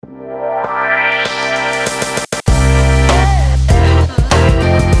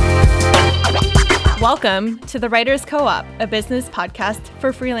Welcome to the Writers Co-op, a business podcast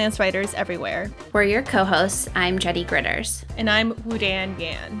for freelance writers everywhere. We're your co-hosts. I'm Jetty Gritters. And I'm Woodan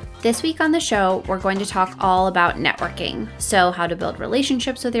Yan. This week on the show, we're going to talk all about networking. So how to build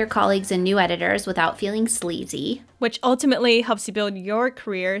relationships with your colleagues and new editors without feeling sleazy. Which ultimately helps you build your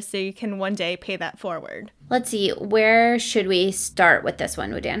career so you can one day pay that forward. Let's see, where should we start with this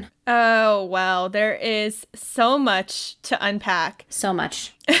one, Woodan? Oh, well, there is so much to unpack. So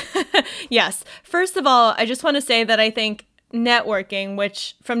much. Yes. First of all, I just want to say that I think networking,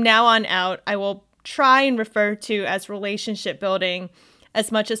 which from now on out, I will try and refer to as relationship building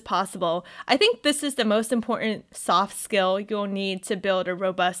as much as possible. I think this is the most important soft skill you'll need to build a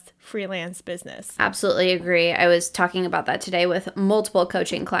robust freelance business. Absolutely agree. I was talking about that today with multiple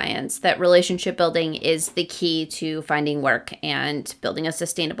coaching clients, that relationship building is the key to finding work and building a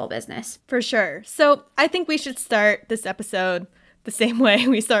sustainable business. For sure. So I think we should start this episode the same way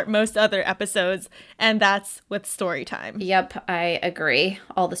we start most other episodes, and that's with story time. Yep, I agree.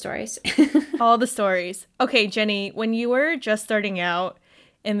 All the stories. All the stories. Okay, Jenny, when you were just starting out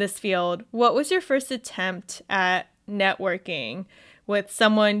in this field, what was your first attempt at networking with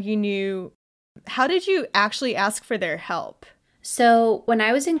someone you knew? How did you actually ask for their help? So when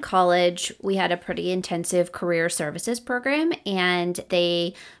I was in college, we had a pretty intensive career services program, and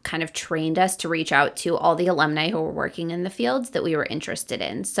they kind of trained us to reach out to all the alumni who were working in the fields that we were interested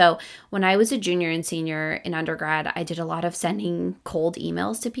in. So when I was a junior and senior in undergrad, I did a lot of sending cold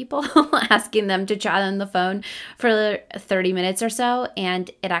emails to people, asking them to chat on the phone for 30 minutes or so, and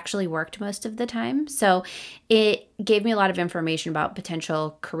it actually worked most of the time. So it gave me a lot of information about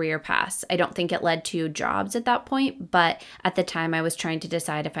potential career paths. I don't think it led to jobs at that point, but at the time I was trying to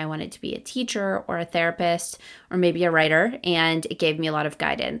decide if I wanted to be a teacher or a therapist or maybe a writer, and it gave me a lot of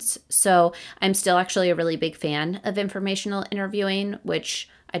guidance. So I'm still actually a really big fan of informational interviewing, which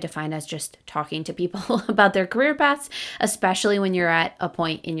I define as just talking to people about their career paths, especially when you're at a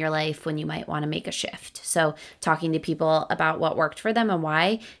point in your life when you might want to make a shift. So talking to people about what worked for them and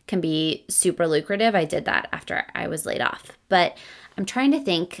why can be super lucrative. I did that after I was laid off. But I'm trying to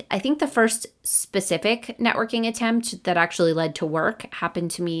think. I think the first specific networking attempt that actually led to work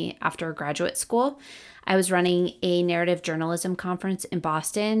happened to me after graduate school. I was running a narrative journalism conference in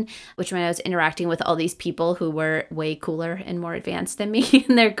Boston, which meant I was interacting with all these people who were way cooler and more advanced than me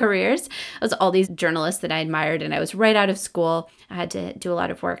in their careers. It was all these journalists that I admired, and I was right out of school. I had to do a lot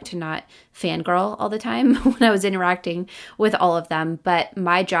of work to not fangirl all the time when I was interacting with all of them. But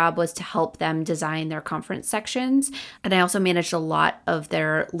my job was to help them design their conference sections. And I also managed a lot of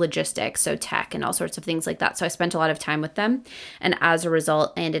their logistics, so tech and all sorts of things like that. So I spent a lot of time with them. And as a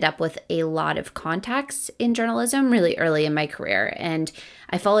result, I ended up with a lot of contacts in journalism really early in my career. And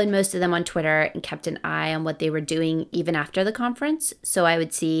I followed most of them on Twitter and kept an eye on what they were doing even after the conference. So I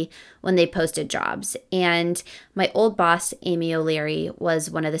would see when they posted jobs. And my old boss, Amy O'Leary, was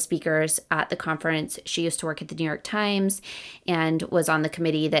one of the speakers at the conference. She used to work at the New York Times and was on the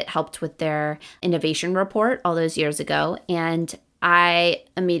committee that helped with their innovation report all those years ago. And I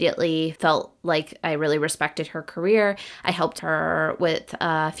immediately felt like I really respected her career. I helped her with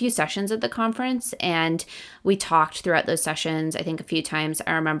a few sessions at the conference, and we talked throughout those sessions. I think a few times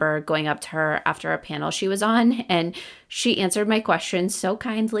I remember going up to her after a panel she was on, and she answered my questions so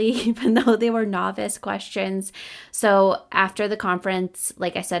kindly, even though they were novice questions. So after the conference,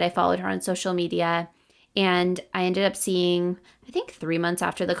 like I said, I followed her on social media. And I ended up seeing, I think 3 months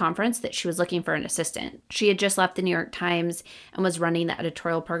after the conference, that she was looking for an assistant. She had just left the New York Times and was running the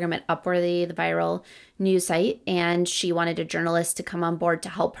editorial program at Upworthy, the viral news site. And she wanted a journalist to come on board to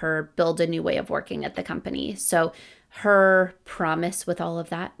help her build a new way of working at the company. So her promise with all of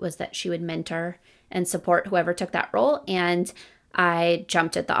that was that she would mentor and support whoever took that role. And I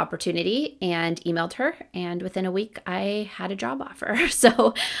jumped at the opportunity and emailed her, and within a week I had a job offer.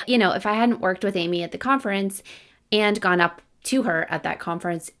 So, if I hadn't worked with Amy at the conference and gone up to her at that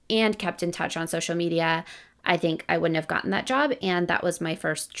conference and kept in touch on social media, I think I wouldn't have gotten that job. And that was my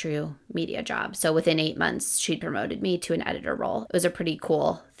first true media job. So within 8 months, she'd promoted me to an editor role. It was a pretty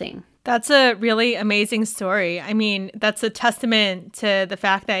cool thing. That's a really amazing story. I mean, that's a testament to the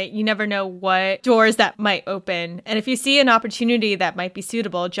fact that you never know what doors that might open. And if you see an opportunity that might be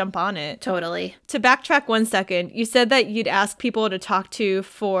suitable, jump on it. Totally. To backtrack 1 second, you said that you'd ask people to talk to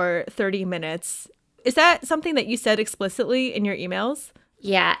for 30 minutes. Is that something that you said explicitly in your emails?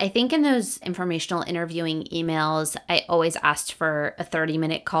 Yeah, I think in those informational interviewing emails, I always asked for a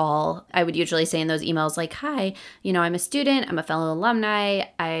 30-minute call. I would usually say in those emails like, hi, I'm a student, I'm a fellow alumni.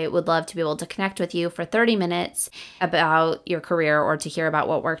 I would love to be able to connect with you for 30 minutes about your career or to hear about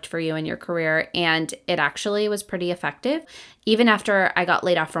what worked for you in your career. And it actually was pretty effective. Even after I got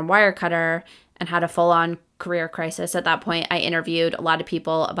laid off from Wirecutter, and had a full-on career crisis at that point. I interviewed a lot of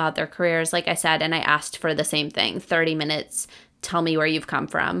people about their careers, like I said, and I asked for the same thing, 30 minutes. Tell me where you've come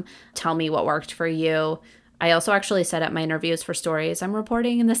from. Tell me what worked for you. I also actually set up my interviews for stories I'm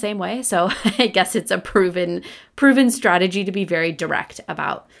reporting in the same way. So I guess it's a proven strategy to be very direct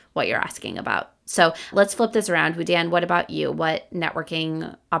about what you're asking about. So let's flip this around. Woo-Dan, what about you? What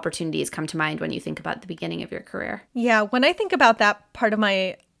networking opportunities come to mind when you think about the beginning of your career? Yeah, when I think about that part of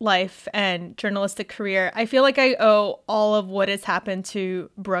my life and journalistic career, I feel like I owe all of what has happened to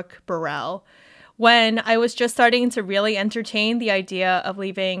Brooke Burrell. When I was just starting to really entertain the idea of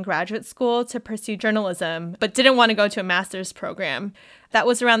leaving graduate school to pursue journalism, but didn't want to go to a master's program. That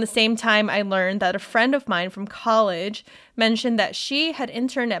was around the same time I learned that a friend of mine from college mentioned that she had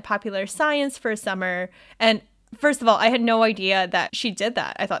interned at Popular Science for a summer. And first of all, I had no idea that she did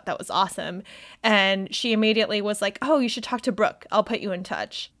that. I thought that was awesome. And she immediately was like, oh, you should talk to Brooke. I'll put you in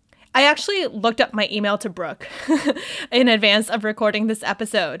touch. I actually looked up my email to Brooke in advance of recording this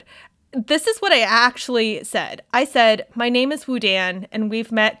episode. This is what I actually said. I said, my name is Woo-Dan, and we've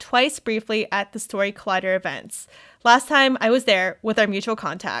met twice briefly at the Story Collider events. Last time I was there with our mutual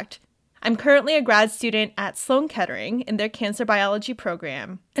contact. I'm currently a grad student at Sloan Kettering in their cancer biology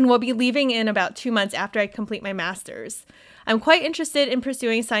program, and will be leaving in about 2 months after I complete my master's. I'm quite interested in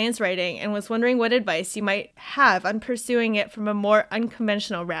pursuing science writing and was wondering what advice you might have on pursuing it from a more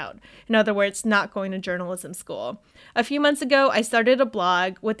unconventional route. In other words, not going to journalism school. A few months ago, I started a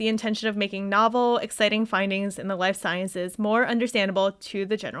blog with the intention of making novel, exciting findings in the life sciences more understandable to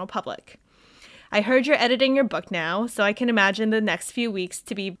the general public. I heard you're editing your book now, so I can imagine the next few weeks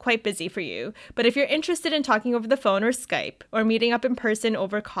to be quite busy for you. But if you're interested in talking over the phone or Skype, or meeting up in person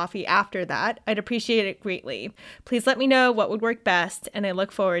over coffee after that, I'd appreciate it greatly. Please let me know what would work best, and I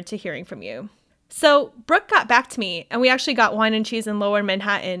look forward to hearing from you. So Brooke got back to me, and we actually got wine and cheese in Lower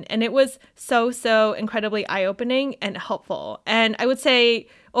Manhattan, and it was so incredibly eye-opening and helpful. And I would say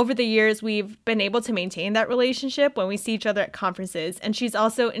over the years, we've been able to maintain that relationship when we see each other at conferences. And she's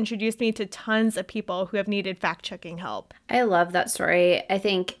also introduced me to tons of people who have needed fact-checking help. I love that story. I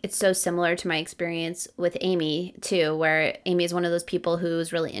think it's so similar to my experience with Amy, too, where Amy is one of those people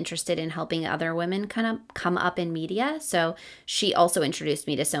who's really interested in helping other women kind of come up in media. So she also introduced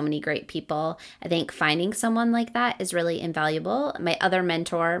me to so many great people. I think finding someone like that is really invaluable. My other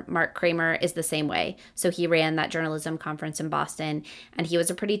mentor, Mark Kramer, is the same way. So he ran that journalism conference in Boston, and he was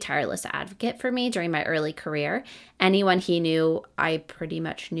a pretty tireless advocate for me during my early career. Anyone he knew, I pretty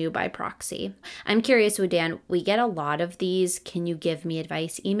much knew by proxy. I'm curious, Woo-Dan, we get a lot of these "can you give me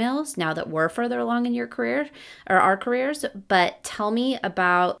advice" emails now that we're further along in your career or our careers, but tell me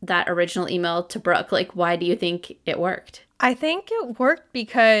about that original email to Brooke. Like, why do you think it worked? I think it worked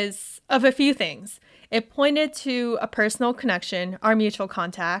because of a few things. It pointed to a personal connection, our mutual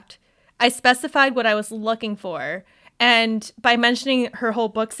contact. I specified what I was looking for. And by mentioning her whole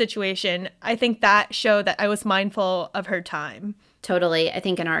book situation, I think that showed that I was mindful of her time. Totally. I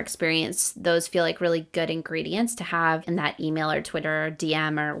think in our experience, those feel like really good ingredients to have in that email or Twitter or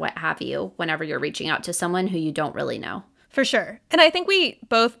DM or what have you, whenever you're reaching out to someone who you don't really know. For sure. And I think we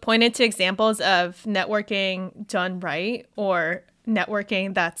both pointed to examples of networking done right, or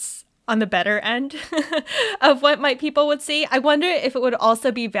networking that's on the better end of what people would see. I wonder if it would also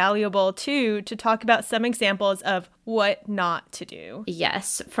be valuable too to talk about some examples of what not to do.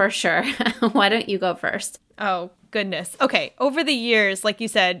 Yes, for sure. Why don't you go first? Oh, goodness. Okay. Over the years, like you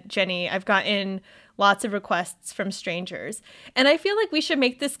said, Jenny, I've gotten lots of requests from strangers. And I feel like we should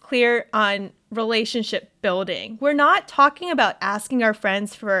make this clear on relationship building. We're not talking about asking our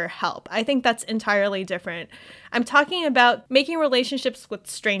friends for help. I think that's entirely different. I'm talking about making relationships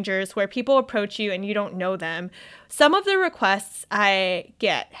with strangers where people approach you and you don't know them. Some of the requests I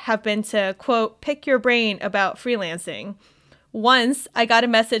get have been to, quote, pick your brain about freelancing. Once, I got a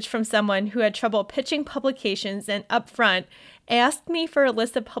message from someone who had trouble pitching publications and upfront asked me for a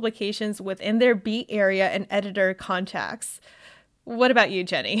list of publications within their beat area and editor contacts. What about you,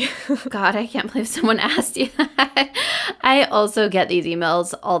 Jenny? God, I can't believe someone asked you that. I also get these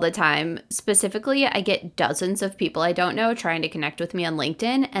emails all the time. Specifically, I get dozens of people I don't know trying to connect with me on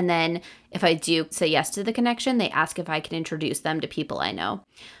LinkedIn. And then if I do say yes to the connection, they ask if I can introduce them to people I know.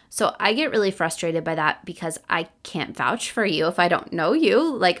 So I get really frustrated by that because I can't vouch for you if I don't know you.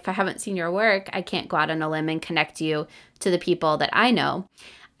 Like, if I haven't seen your work, I can't go out on a limb and connect you to the people that I know.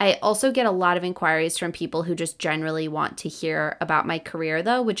 I also get a lot of inquiries from people who just generally want to hear about my career,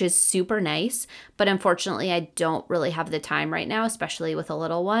 though, which is super nice. But unfortunately, I don't really have the time right now, especially with a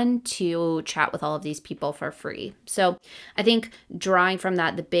little one, to chat with all of these people for free. So I think drawing from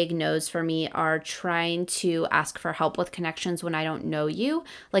that, the big no's for me are trying to ask for help with connections when I don't know you.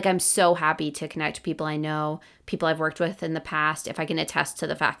 Like, I'm so happy to connect people I know, people I've worked with in the past, if I can attest to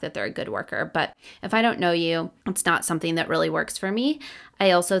the fact that they're a good worker. But if I don't know you, it's not something that really works for me.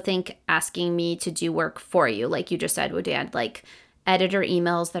 I also think asking me to do work for you, like you just said, Woodan, like editor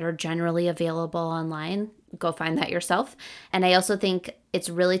emails that are generally available online, go find that yourself. And I also think it's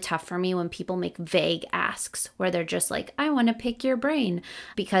really tough for me when people make vague asks where they're just like, I want to pick your brain,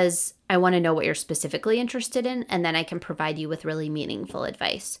 because I want to know what you're specifically interested in, and then I can provide you with really meaningful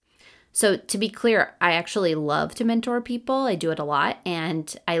advice. So to be clear, I actually love to mentor people. I do it a lot,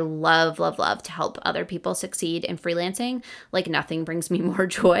 and I love, love, love to help other people succeed in freelancing. Like, nothing brings me more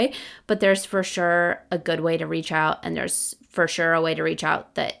joy, but there's for sure a good way to reach out, and there's for sure a way to reach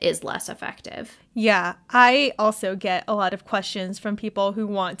out that is less effective. Yeah, I also get a lot of questions from people who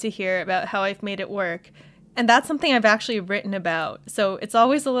want to hear about how I've made it work. And that's something I've actually written about. So it's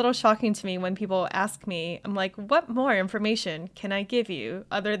always a little shocking to me when people ask me, I'm like, what more information can I give you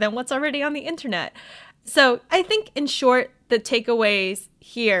other than what's already on the internet? So I think, in short, the takeaways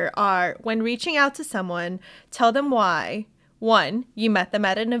here are, when reaching out to someone, tell them why. 1, you met them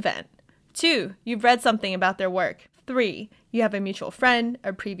at an event. 2, you've read something about their work. 3, you have a mutual friend,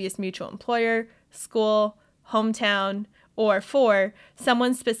 a previous mutual employer, school, hometown. Or 4,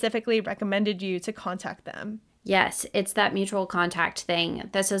 someone specifically recommended you to contact them. Yes, it's that mutual contact thing.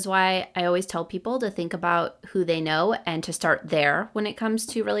 This is why I always tell people to think about who they know and to start there when it comes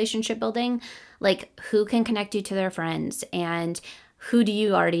to relationship building. Like, who can connect you to their friends, and who do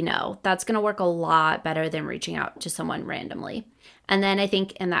you already know? That's going to work a lot better than reaching out to someone randomly. And then I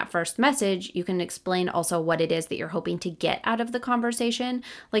think in that first message, you can explain also what it is that you're hoping to get out of the conversation.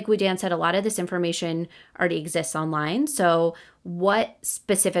 Like Woodan said, a lot of this information already exists online. So what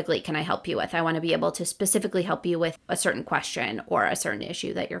specifically can I help you with? I want to be able to specifically help you with a certain question or a certain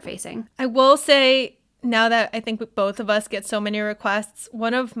issue that you're facing. I will say, now that I think both of us get so many requests,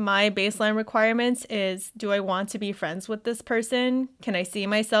 one of my baseline requirements is, do I want to be friends with this person? Can I see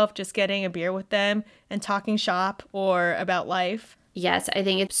myself just getting a beer with them and talking shop or about life? Yes, I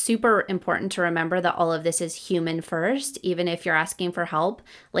think it's super important to remember that all of this is human first, even if you're asking for help.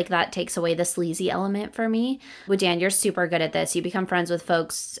 Like, that takes away the sleazy element for me. Woodan, you're super good at this. You become friends with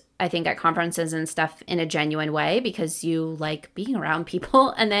folks, I think, at conferences and stuff in a genuine way because you like being around people.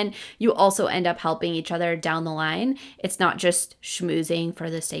 And then you also end up helping each other down the line. It's not just schmoozing for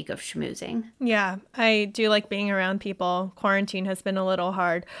the sake of schmoozing. Yeah, I do like being around people. Quarantine has been a little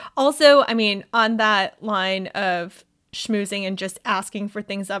hard. Also, I mean, on that line of schmoozing and just asking for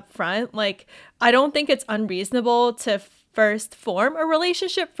things up front, like, I don't think it's unreasonable to first form a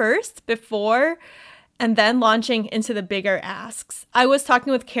relationship first before and then launching into the bigger asks. I was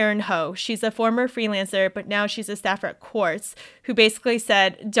talking with Karen Ho. She's a former freelancer, but now she's a staffer at Quartz, who basically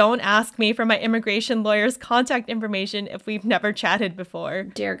said, don't ask me for my immigration lawyer's contact information if we've never chatted before.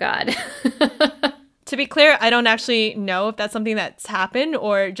 Dear God. To be clear, I don't actually know if that's something that's happened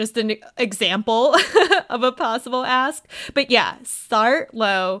or just an example of a possible ask. But yeah, start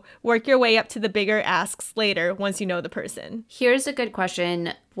low, work your way up to the bigger asks later once you know the person. Here's a good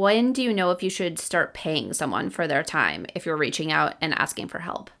question. When do you know if you should start paying someone for their time if you're reaching out and asking for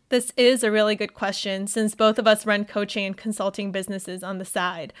help? This is a really good question, since both of us run coaching and consulting businesses on the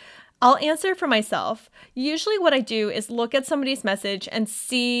side. I'll answer for myself. Usually what I do is look at somebody's message and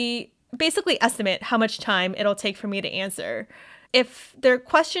basically estimate how much time it'll take for me to answer. If their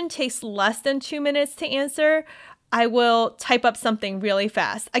question takes less than 2 minutes to answer, I will type up something really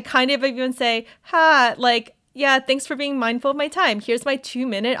fast. I kind of even say, yeah, thanks for being mindful of my time. Here's my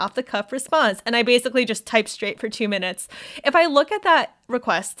 2-minute off-the-cuff response. And I basically just type straight for 2 minutes. If I look at that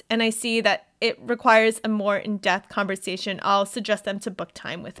request and I see that it requires a more in-depth conversation, I'll suggest them to book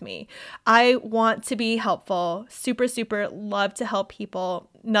time with me. I want to be helpful. Super, super love to help people.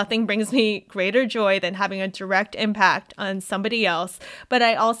 Nothing brings me greater joy than having a direct impact on somebody else. But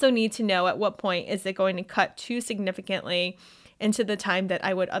I also need to know at what point is it going to cut too significantly into the time that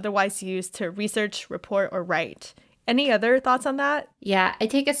I would otherwise use to research, report, or write. Any other thoughts on that? Yeah, I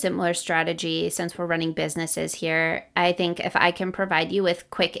take a similar strategy since we're running businesses here. I think if I can provide you with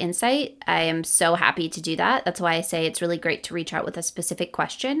quick insight, I am so happy to do that. That's why I say it's really great to reach out with a specific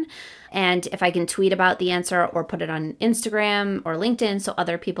question. And if I can tweet about the answer or put it on Instagram or LinkedIn so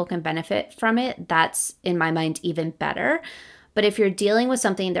other people can benefit from it, that's, in my mind, even better. But if you're dealing with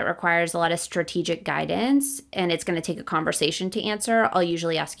something that requires a lot of strategic guidance and it's going to take a conversation to answer, I'll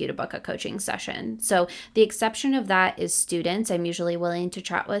usually ask you to book a coaching session. So the exception of that is students. I'm usually willing to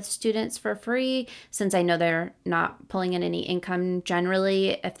chat with students for free since I know they're not pulling in any income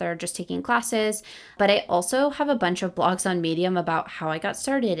generally if they're just taking classes. But I also have a bunch of blogs on Medium about how I got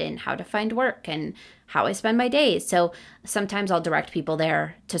started and how to find work and how I spend my days. So sometimes I'll direct people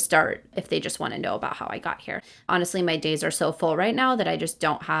there to start if they just want to know about how I got here. Honestly, my days are so full right now that I just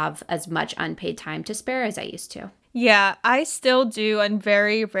don't have as much unpaid time to spare as I used to. Yeah, I still do on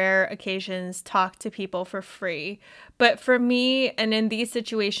very rare occasions talk to people for free. But for me, and in these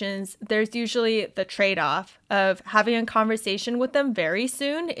situations, there's usually the trade-off of having a conversation with them very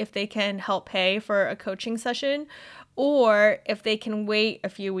soon if they can help pay for a coaching session, or if they can wait a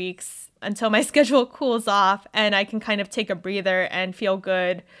few weeks until my schedule cools off and I can kind of take a breather and feel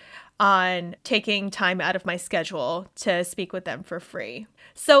good on taking time out of my schedule to speak with them for free.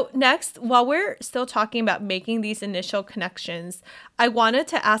 So next, while we're still talking about making these initial connections, I wanted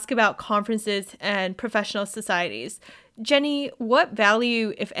to ask about conferences and professional societies. Jenny, what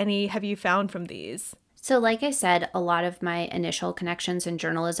value, if any, have you found from these? So like I said, a lot of my initial connections in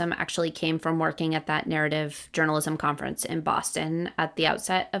journalism actually came from working at that narrative journalism conference in Boston at the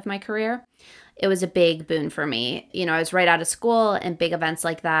outset of my career. It was a big boon for me. I was right out of school, and big events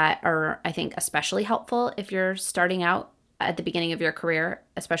like that are, I think, especially helpful if you're starting out at the beginning of your career,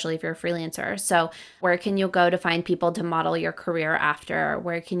 especially if you're a freelancer. So where can you go to find people to model your career after?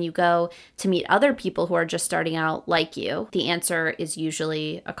 Where can you go to meet other people who are just starting out like you? The answer is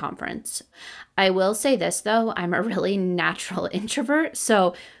usually a conference. I will say this, though, I'm a really natural introvert.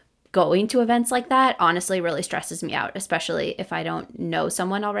 So going to events like that honestly really stresses me out, especially if I don't know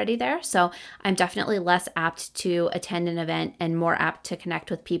someone already there. So I'm definitely less apt to attend an event and more apt to connect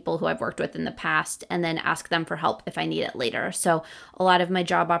with people who I've worked with in the past and then ask them for help if I need it later. So a lot of my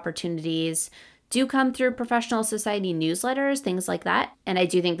job opportunities do come through professional society newsletters, things like that. And I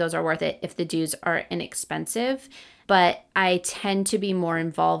do think those are worth it if the dues are inexpensive. But I tend to be more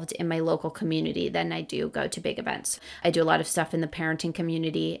involved in my local community than I do go to big events. I do a lot of stuff in the parenting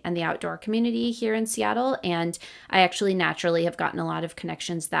community and the outdoor community here in Seattle, and I actually naturally have gotten a lot of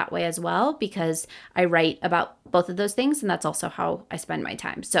connections that way as well because I write about both of those things, and that's also how I spend my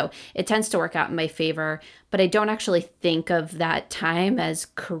time. So it tends to work out in my favor, but I don't actually think of that time as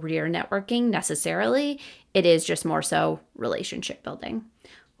career networking necessarily. It is just more so relationship building.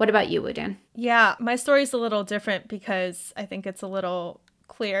 What about you, Woo-Dan? Yeah, my story's a little different because I think it's a little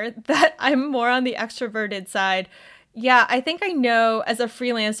clear that I'm more on the extroverted side. Yeah, I think I know as a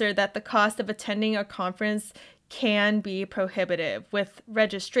freelancer that the cost of attending a conference can be prohibitive with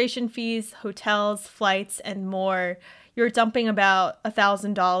registration fees, hotels, flights, and more. You're dumping about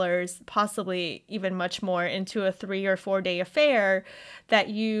 $1,000, possibly even much more, into a 3 or 4 day affair that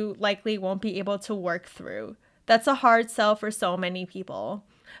you likely won't be able to work through. That's a hard sell for so many people.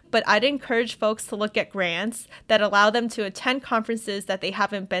 But I'd encourage folks to look at grants that allow them to attend conferences that they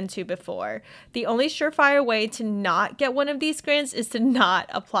haven't been to before. The only surefire way to not get one of these grants is to not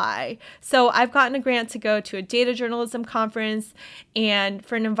apply. So I've gotten a grant to go to a data journalism conference, and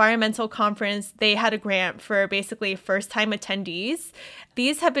for an environmental conference, they had a grant for basically first-time attendees.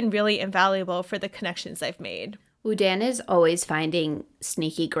 These have been really invaluable for the connections I've made. Woo-Dan is always finding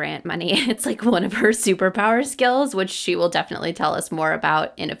sneaky grant money. It's like one of her superpower skills, which she will definitely tell us more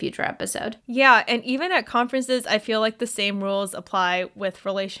about in a future episode. Yeah, and even at conferences, I feel like the same rules apply with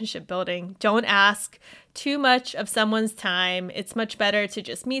relationship building. Don't ask too much of someone's time. It's much better to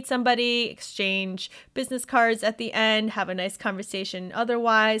just meet somebody, exchange business cards at the end, have a nice conversation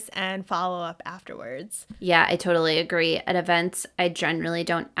otherwise, and follow up afterwards. Yeah, I totally agree. At events, I generally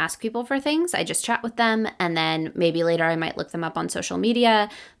don't ask people for things. I just chat with them, and then maybe later I might look them up on social media.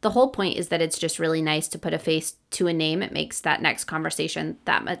 The whole point is that it's just really nice to put a face to a name. It makes that next conversation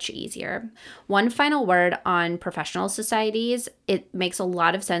that much easier. One final word on professional societies. It makes a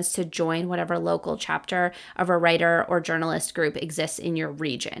lot of sense to join whatever local chapter of a writer or journalist group exists in your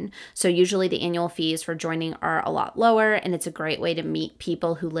region. So usually the annual fees for joining are a lot lower, and it's a great way to meet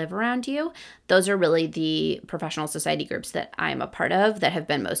people who live around you. Those are really the professional society groups that I'm a part of that have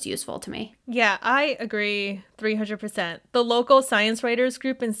been most useful to me. Yeah, I agree 300%. The local science writers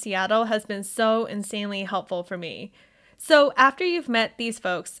group in Seattle has been so insanely helpful for me. So after you've met these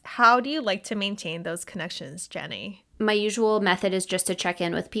folks, how do you like to maintain those connections, Jenny? My usual method is just to check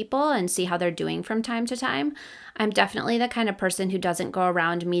in with people and see how they're doing from time to time. I'm definitely the kind of person who doesn't go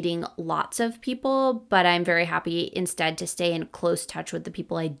around meeting lots of people, but I'm very happy instead to stay in close touch with the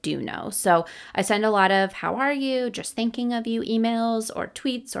people I do know. So I send a lot of "how are you?" "just thinking of you" emails or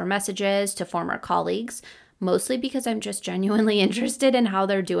tweets or messages to former colleagues. mostly because I'm just genuinely interested in how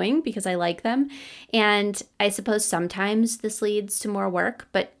they're doing because I like them. And I suppose sometimes this leads to more work,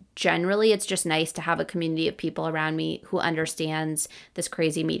 but generally it's just nice to have a community of people around me who understands this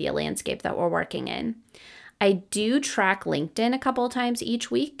crazy media landscape that we're working in. I do track LinkedIn a couple of times each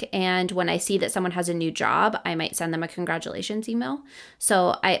week, and when I see that someone has a new job, I might send them a congratulations email.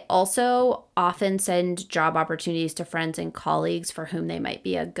 So I also often send job opportunities to friends and colleagues for whom they might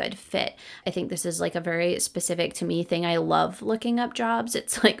be a good fit. I think this is like a very specific to me thing. I love looking up jobs.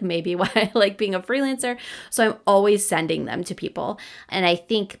 It's like maybe why I like being a freelancer. So I'm always sending them to people. And I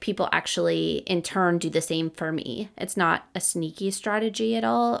think people actually in turn do the same for me. It's not a sneaky strategy at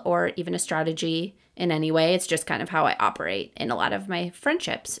all, or even a strategy in any way. It's just kind of how I operate in a lot of my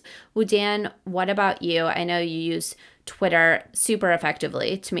friendships. Woo-Dan, what about you? I know you use Twitter super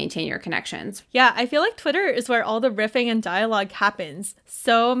effectively to maintain your connections. Yeah, I feel like Twitter is where all the riffing and dialogue happens.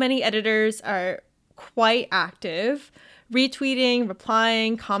 So many editors are quite active. Retweeting,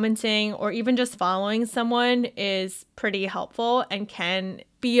 replying, commenting, or even just following someone is pretty helpful and can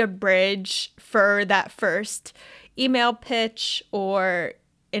be a bridge for that first email pitch or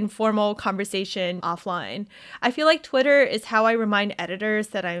informal conversation offline. I feel like Twitter is how I remind editors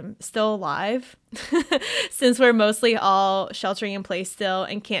that I'm still alive since we're mostly all sheltering in place still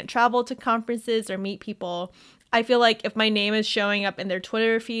and can't travel to conferences or meet people. I feel like if my name is showing up in their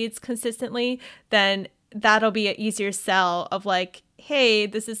Twitter feeds consistently, then that'll be an easier sell of like, hey,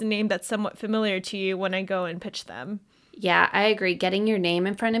 this is a name that's somewhat familiar to you when I go and pitch them. Yeah, I agree. Getting your name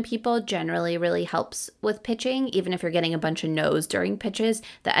in front of people generally really helps with pitching. Even if you're getting a bunch of no's during pitches,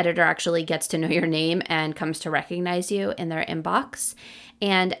 the editor actually gets to know your name and comes to recognize you in their inbox.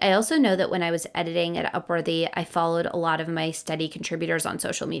 And I also know that when I was editing at Upworthy, I followed a lot of my steady contributors on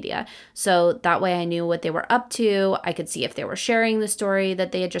social media. So that way I knew what they were up to. I could see if they were sharing the story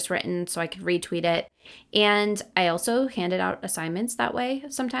that they had just written so I could retweet it. And I also handed out assignments that way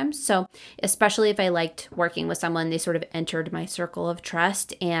sometimes. So especially if I liked working with someone, they sort of entered my circle of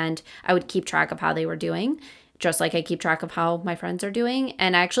trust and I would keep track of how they were doing, just like I keep track of how my friends are doing.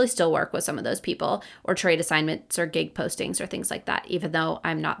 And I actually still work with some of those people or trade assignments or gig postings or things like that, even though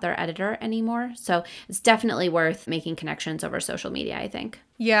I'm not their editor anymore. So it's definitely worth making connections over social media, I think.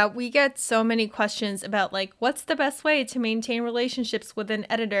 Yeah, we get so many questions about like, what's the best way to maintain relationships with an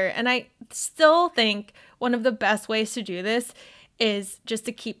editor? And I still think one of the best ways to do this is just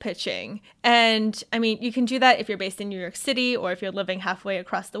to keep pitching. And I mean, you can do that if you're based in New York City or if you're living halfway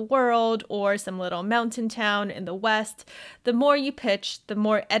across the world or some little mountain town in the West. The more you pitch, the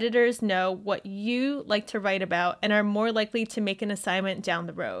more editors know what you like to write about and are more likely to make an assignment down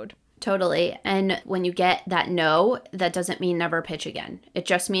the road. Totally. And when you get that no, that doesn't mean never pitch again. It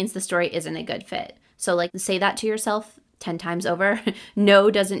just means the story isn't a good fit. So like say that to yourself 10 times over. No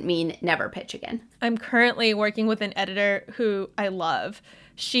doesn't mean never pitch again. I'm currently working with an editor who I love.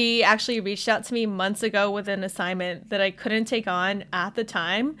 She actually reached out to me months ago with an assignment that I couldn't take on at the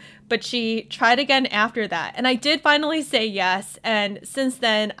time, but she tried again after that. And I did finally say yes. And since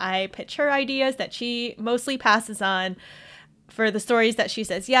then, I pitch her ideas that she mostly passes on. For the stories that she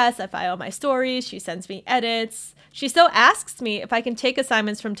says yes, I file my stories. She sends me edits. She still asks me if I can take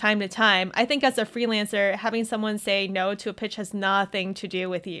assignments from time to time. I think as a freelancer, having someone say no to a pitch has nothing to do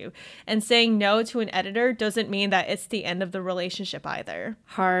with you. And saying no to an editor doesn't mean that it's the end of the relationship either.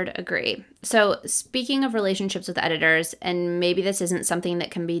 Hard agree. So speaking of relationships with editors, and maybe this isn't something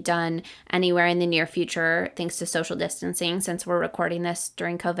that can be done anywhere in the near future thanks to social distancing since we're recording this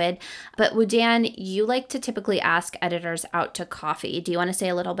during COVID, but Woo-Dan, you like to typically ask editors out to coffee. Do you want to say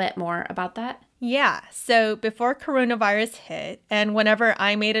a little bit more about that? Yeah, so before coronavirus hit, and whenever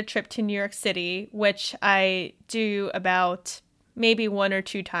I made a trip to New York City, which I do about maybe 1 or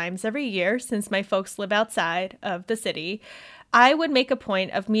 2 times every year since my folks live outside of the city, I would make a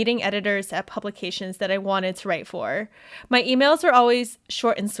point of meeting editors at publications that I wanted to write for. My emails are always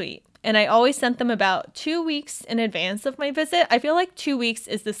short and sweet, and I always sent them about 2 weeks in advance of my visit. I feel like 2 weeks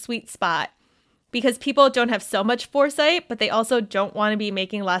is the sweet spot because people don't have so much foresight, but they also don't want to be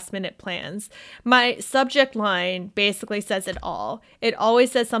making last-minute plans. My subject line basically says it all. It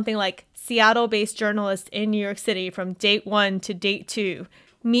always says something like, Seattle-based journalist in New York City from date 1 to date 2.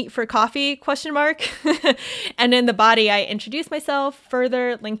 Meet for coffee, ? And in the body, I introduce myself,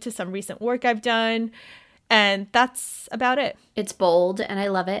 further link to some recent work I've done, and that's about it. It's bold, and I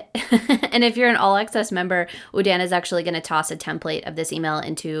love it. And if you're an All Access member, Woo-Dan is actually going to toss a template of this email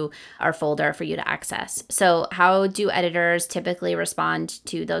into our folder for you to access. So how do editors typically respond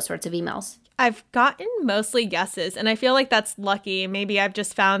to those sorts of emails? I've gotten mostly yeses, and I feel like that's lucky. Maybe I've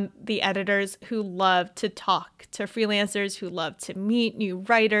just found the editors who love to talk to freelancers, who love to meet new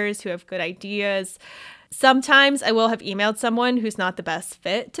writers, who have good ideas. Sometimes I will have emailed someone who's not the best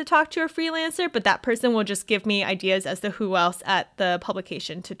fit to talk to a freelancer, but that person will just give me ideas as to who else at the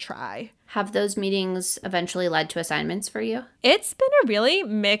publication to try. Have those meetings eventually led to assignments for you? It's been a really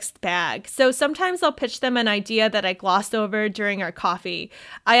mixed bag. So sometimes I'll pitch them an idea that I glossed over during our coffee.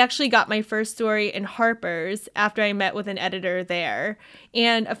 I actually got my first story in Harper's after I met with an editor there.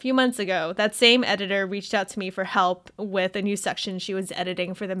 And a few months ago, that same editor reached out to me for help with a new section she was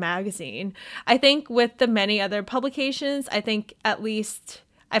editing for the magazine. I think with the many other publications, I think at least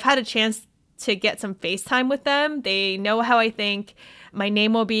I've had a chance to get some FaceTime with them. They know how I think. My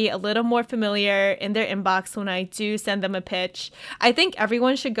name will be a little more familiar in their inbox when I do send them a pitch. I think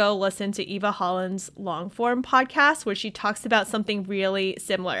everyone should go listen to Eva Holland's long form podcast where she talks about something really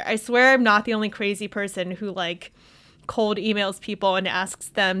similar. I swear I'm not the only crazy person who cold emails people and asks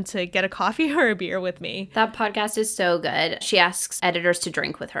them to get a coffee or a beer with me. That podcast is so good. She asks editors to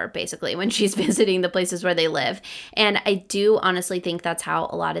drink with her, basically, when she's visiting the places where they live. And I do honestly think that's how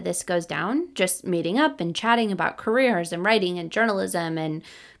a lot of this goes down, just meeting up and chatting about careers and writing and journalism and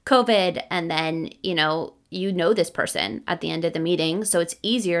COVID. And then, you know this person at the end of the meeting, so it's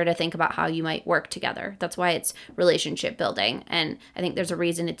easier to think about how you might work together. That's why it's relationship building. And I think there's a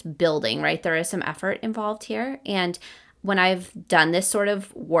reason it's building, right? There is some effort involved here. And when I've done this sort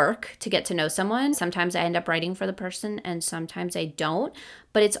of work to get to know someone, sometimes I end up writing for the person and sometimes I don't.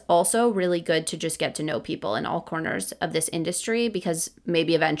 But it's also really good to just get to know people in all corners of this industry because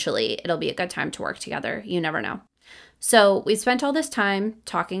maybe eventually it'll be a good time to work together. You never know. So we've spent all this time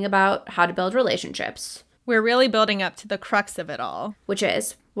talking about how to build relationships. We're really building up to the crux of it all. Which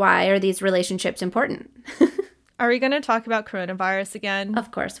is, why are these relationships important? Are we going to talk about coronavirus again? Of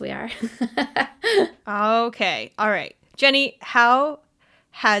course we are. Okay. All right. Jenny, how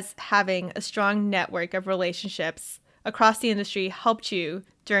has having a strong network of relationships across the industry helped you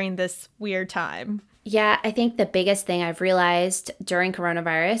during this weird time? Yeah, I think the biggest thing I've realized during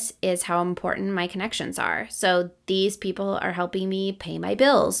coronavirus is how important my connections are. So these people are helping me pay my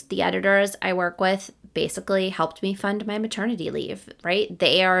bills. The editors I work with basically helped me fund my maternity leave, right?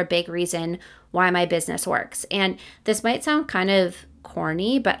 They are a big reason why my business works. And this might sound kind of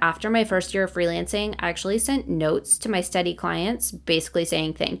corny, but after my first year of freelancing, I actually sent notes to my steady clients basically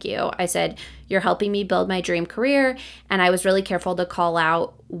saying thank you. I said, you're helping me build my dream career. And I was really careful to call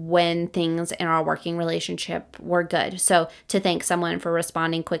out when things in our working relationship were good. So to thank someone for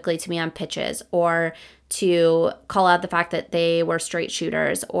responding quickly to me on pitches, or to call out the fact that they were straight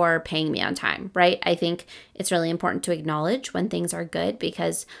shooters or paying me on time, right? I think it's really important to acknowledge when things are good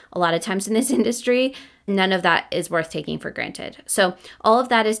because a lot of times in this industry, none of that is worth taking for granted. So all of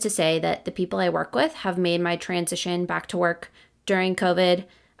that is to say that the people I work with have made my transition back to work during COVID,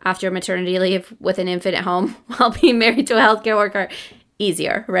 after maternity leave with an infant at home while being married to a healthcare worker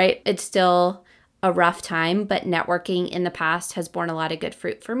easier, right? It's still a rough time, but networking in the past has borne a lot of good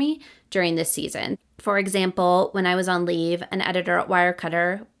fruit for me during this season. For example, when I was on leave, an editor at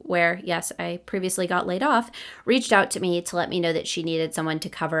Wirecutter, where, yes, I previously got laid off, reached out to me to let me know that she needed someone to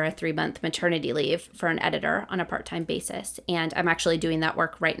cover a 3-month maternity leave for an editor on a part-time basis. And I'm actually doing that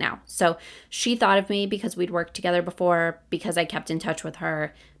work right now. So she thought of me because we'd worked together before, because I kept in touch with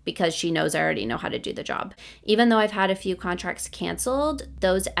her, because she knows I already know how to do the job. Even though I've had a few contracts canceled,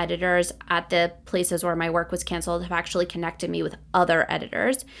 those editors at the places where my work was canceled have actually connected me with other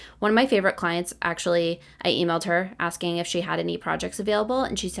editors. One of my favorite clients, actually, I emailed her asking if she had any projects available,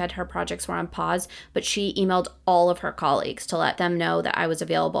 and she said her projects were on pause, but she emailed all of her colleagues to let them know that I was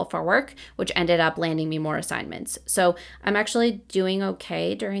available for work, which ended up landing me more assignments. So I'm actually doing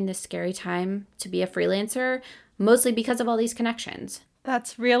okay during this scary time to be a freelancer, mostly because of all these connections.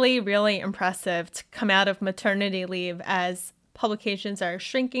 That's really, really impressive to come out of maternity leave as publications are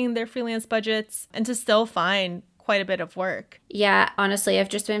shrinking their freelance budgets and to still find quite a bit of work. Yeah, honestly, I've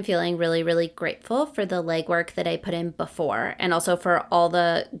just been feeling really, really grateful for the legwork that I put in before, and also for all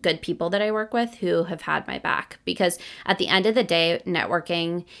the good people that I work with who have had my back. Because at the end of the day,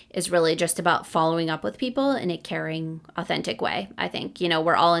 networking is really just about following up with people in a caring, authentic way. I think,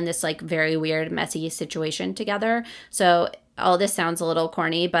 we're all in this very weird, messy situation together. So all this sounds a little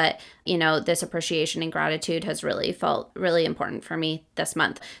corny, but, this appreciation and gratitude has really felt really important for me this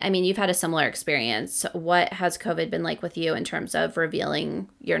month. I mean, you've had a similar experience. What has COVID been like with you in terms of revealing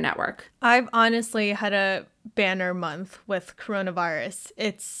your network? I've honestly had a banner month with coronavirus.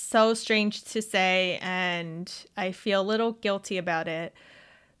 It's so strange to say, and I feel a little guilty about it.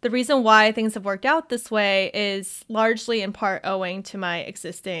 The reason why things have worked out this way is largely in part owing to my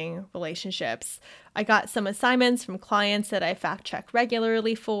existing relationships. I got some assignments from clients that I fact check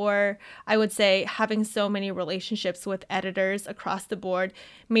regularly for. I would say having so many relationships with editors across the board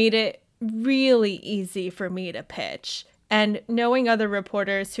made it really easy for me to pitch. And knowing other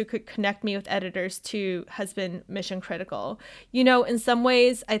reporters who could connect me with editors too has been mission critical. In some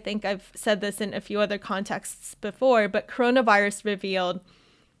ways, I think I've said this in a few other contexts before, but coronavirus revealed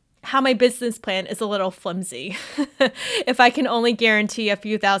how my business plan is a little flimsy if I can only guarantee a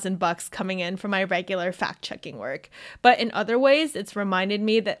few $1,000 coming in from my regular fact-checking work. But in other ways, it's reminded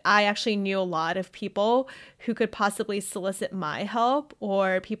me that I actually knew a lot of people who could possibly solicit my help,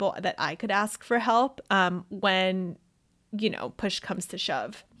 or people that I could ask for help when push comes to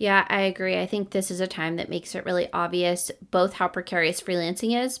shove. Yeah, I agree. I think this is a time that makes it really obvious both how precarious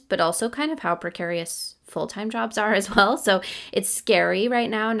freelancing is, but also kind of how precarious full-time jobs are as well. So it's scary right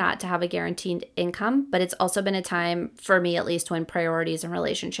now not to have a guaranteed income, but it's also been a time, for me at least, when priorities and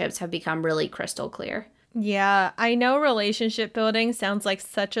relationships have become really crystal clear. Yeah, I know relationship building sounds like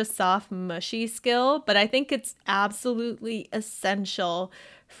such a soft, mushy skill, but I think it's absolutely essential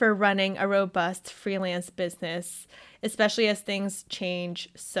for running a robust freelance business, especially as things change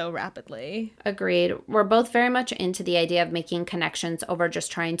so rapidly. Agreed. We're both very much into the idea of making connections over just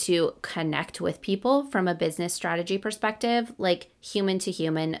trying to connect with people from a business strategy perspective, like human to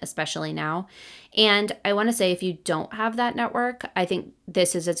human, especially now. And I want to say, if you don't have that network, I think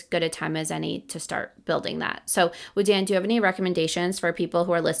this is as good a time as any to start building that. So, Woo-Dan, do you have any recommendations for people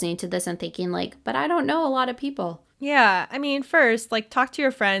who are listening to this and thinking but I don't know a lot of people? Yeah, first, talk to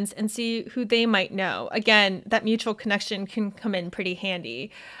your friends and see who they might know. Again, that mutual connection can come in pretty handy.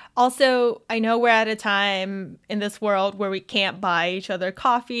 Also, I know we're at a time in this world where we can't buy each other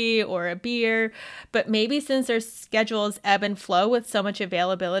coffee or a beer, but maybe since our schedules ebb and flow with so much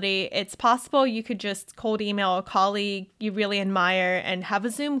availability, it's possible you could just cold email a colleague you really admire and have a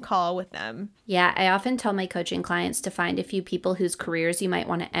Zoom call with them. Yeah, I often tell my coaching clients to find a few people whose careers you might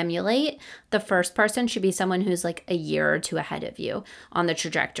want to emulate. The first person should be someone who's a year or two ahead of you on the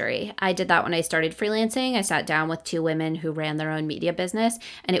trajectory. I did that when I started freelancing. I sat down with 2 women who ran their own media business,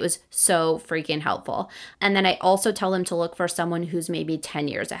 and it was so freaking helpful. And then I also tell them to look for someone who's maybe 10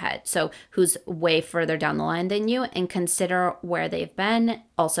 years ahead, so who's way further down the line than you, and consider where they've been.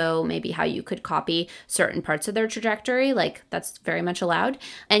 Also, maybe how you could copy certain parts of their trajectory, that's very much allowed.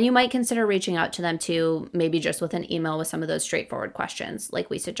 And you might consider reaching out to them too, maybe just with an email with some of those straightforward questions like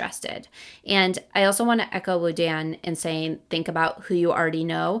we suggested. And I also want to echo Woo-Dan in saying, think about who you already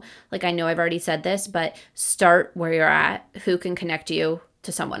know. I know I've already said this, but start where you're at, who can connect you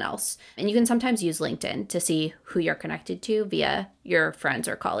to someone else. And you can sometimes use LinkedIn to see who you're connected to via your friends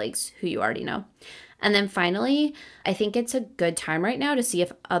or colleagues who you already know. And then finally, I think it's a good time right now to see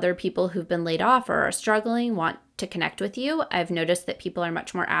if other people who've been laid off or are struggling want to connect with you. I've noticed that people are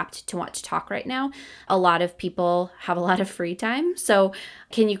much more apt to want to talk right now. A lot of people have a lot of free time. So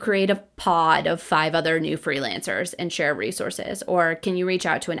can you create a pod of 5 other new freelancers and share resources? Or can you reach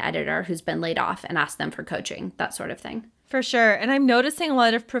out to an editor who's been laid off and ask them for coaching? That sort of thing. For sure. And I'm noticing a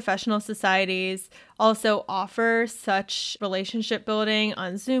lot of professional societies also offer such relationship building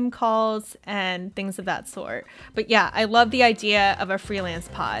on Zoom calls and things of that sort. But yeah, I love the idea of a freelance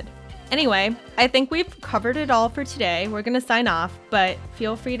pod. Anyway, I think we've covered it all for today. We're going to sign off, but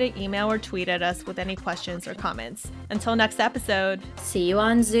feel free to email or tweet at us with any questions or comments. Until next episode. See you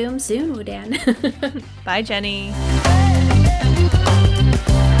on Zoom soon, Woo-Dan. Bye, Jenny.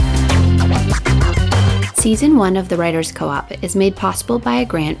 Season 1 of The Writers Co-op is made possible by a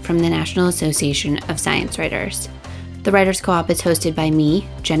grant from the National Association of Science Writers. The Writers Co-op is hosted by me,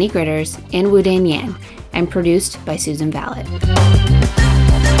 Jenny Gritters, and Woo-Dan Yan, and produced by Susan Vallet.